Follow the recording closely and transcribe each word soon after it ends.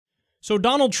So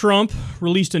Donald Trump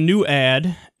released a new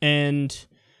ad, and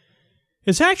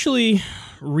it's actually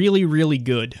really, really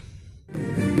good.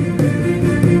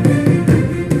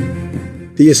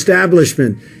 The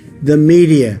establishment, the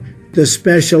media, the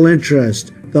special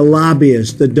interest, the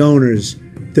lobbyists, the donors,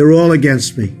 they're all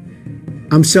against me.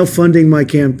 I'm self-funding my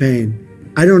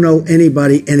campaign. I don't owe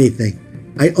anybody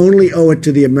anything. I only owe it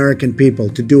to the American people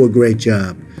to do a great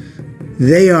job.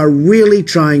 They are really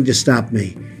trying to stop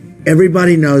me.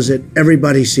 Everybody knows it.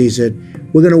 Everybody sees it.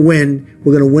 We're going to win.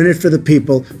 We're going to win it for the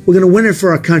people. We're going to win it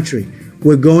for our country.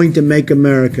 We're going to make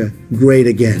America great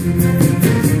again.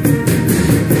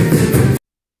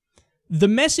 The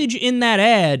message in that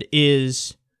ad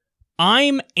is,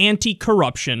 I'm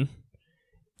anti-corruption.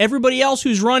 Everybody else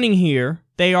who's running here,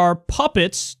 they are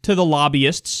puppets to the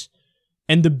lobbyists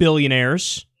and the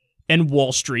billionaires and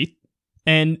Wall Street.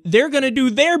 And they're going to do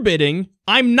their bidding.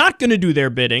 I'm not going to do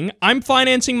their bidding. I'm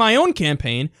financing my own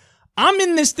campaign. I'm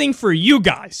in this thing for you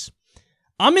guys.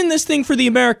 I'm in this thing for the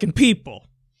American people.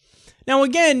 Now,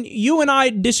 again, you and I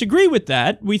disagree with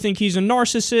that. We think he's a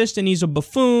narcissist and he's a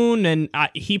buffoon, and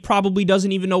he probably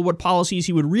doesn't even know what policies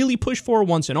he would really push for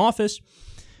once in office.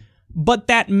 But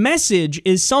that message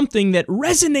is something that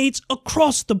resonates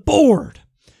across the board.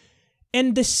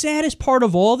 And the saddest part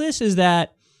of all this is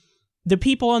that the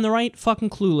people on the right fucking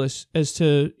clueless as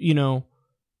to, you know,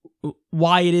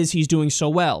 why it is he's doing so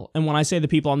well. And when I say the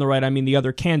people on the right, I mean the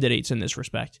other candidates in this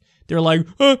respect. They're like,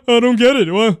 I don't get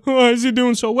it. Why is he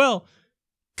doing so well?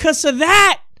 'Cause of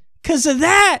that. 'Cause of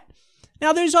that.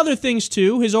 Now, there's other things,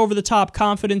 too. His over-the-top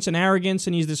confidence and arrogance,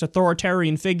 and he's this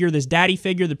authoritarian figure, this daddy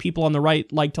figure that people on the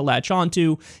right like to latch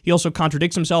onto. He also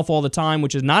contradicts himself all the time,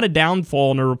 which is not a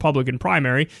downfall in a Republican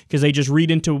primary, because they just read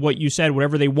into what you said,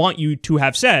 whatever they want you to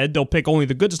have said. They'll pick only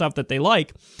the good stuff that they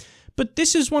like. But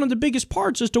this is one of the biggest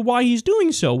parts as to why he's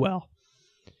doing so well,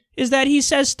 is that he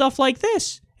says stuff like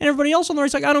this. And everybody else on the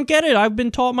right's like, I don't get it. I've been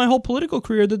taught my whole political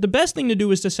career that the best thing to do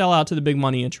is to sell out to the big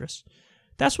money interests.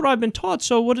 That's what I've been taught.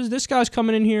 So what is this guy's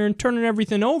coming in here and turning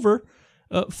everything over,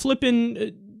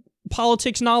 flipping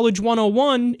politics knowledge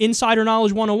 101, insider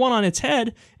knowledge 101 on its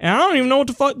head, and I don't even know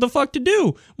what the fuck to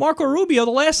do. Marco Rubio,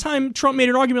 the last time Trump made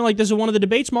an argument like this in one of the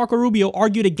debates, Marco Rubio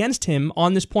argued against him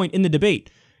on this point in the debate.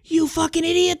 You fucking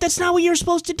idiot, that's not what you're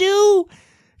supposed to do.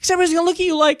 Because everybody's going to look at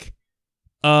you like,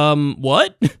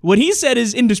 what? What he said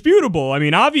is indisputable. I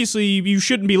mean, obviously, you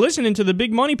shouldn't be listening to the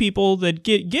big money people that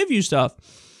give you stuff.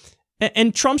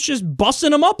 And Trump's just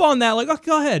busting him up on that. Like, oh,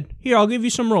 go ahead. Here, I'll give you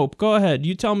some rope. Go ahead.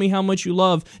 You tell me how much you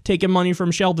love taking money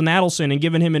from Sheldon Adelson and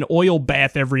giving him an oil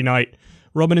bath every night,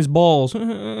 rubbing his balls.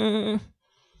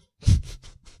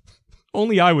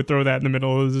 Only I would throw that in the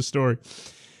middle of the story.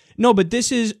 No, but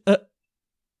this is going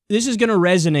to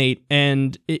resonate.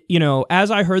 And, you know,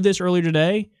 as I heard this earlier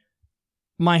today,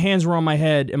 my hands were on my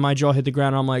head and my jaw hit the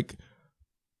ground. And I'm like,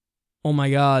 oh,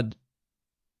 my God.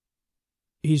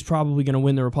 He's probably going to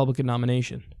win the Republican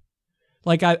nomination.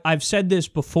 Like, I've said this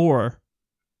before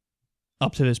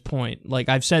up to this point. Like,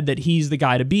 I've said that he's the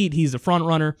guy to beat. He's the front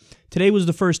runner. Today was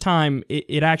the first time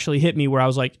it actually hit me where I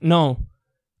was like, no,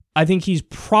 I think he's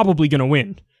probably going to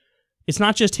win. It's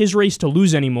not just his race to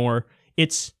lose anymore.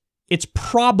 It's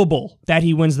probable that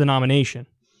he wins the nomination.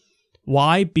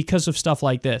 Why? Because of stuff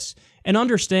like this. And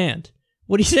understand,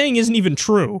 what he's saying isn't even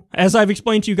true. As I've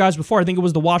explained to you guys before, I think it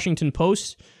was the Washington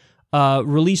Post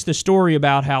released the story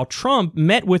about how Trump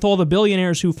met with all the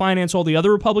billionaires who finance all the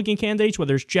other Republican candidates,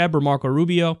 whether it's Jeb or Marco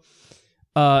Rubio,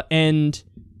 and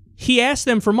he asked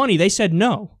them for money. They said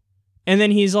no. And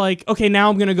then he's like, okay, now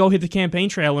I'm going to go hit the campaign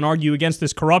trail and argue against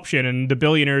this corruption and the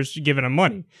billionaires giving him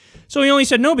money. So he only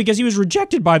said no because he was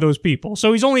rejected by those people.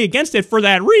 So he's only against it for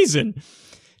that reason.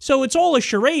 So it's all a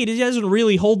charade. He doesn't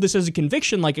really hold this as a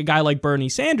conviction like a guy like Bernie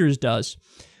Sanders does.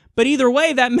 But either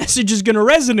way, that message is going to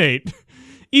resonate.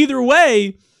 Either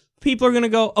way, people are going to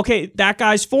go, okay, that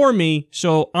guy's for me,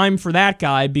 so I'm for that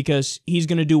guy because he's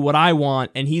going to do what I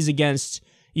want, and he's against,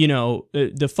 you know,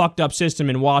 the fucked up system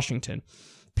in Washington.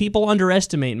 People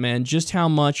underestimate, man, just how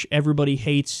much everybody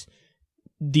hates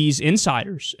these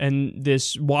insiders and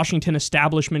this Washington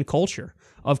establishment culture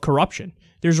of corruption.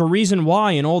 There's a reason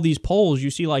why in all these polls you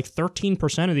see like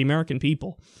 13% of the American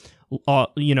people,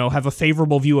 you know, have a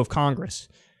favorable view of Congress.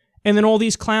 And then all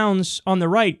these clowns on the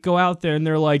right go out there and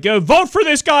they're like, vote for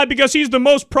this guy because he's the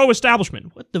most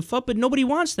pro-establishment. What the fuck? But nobody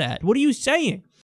wants that. What are you saying?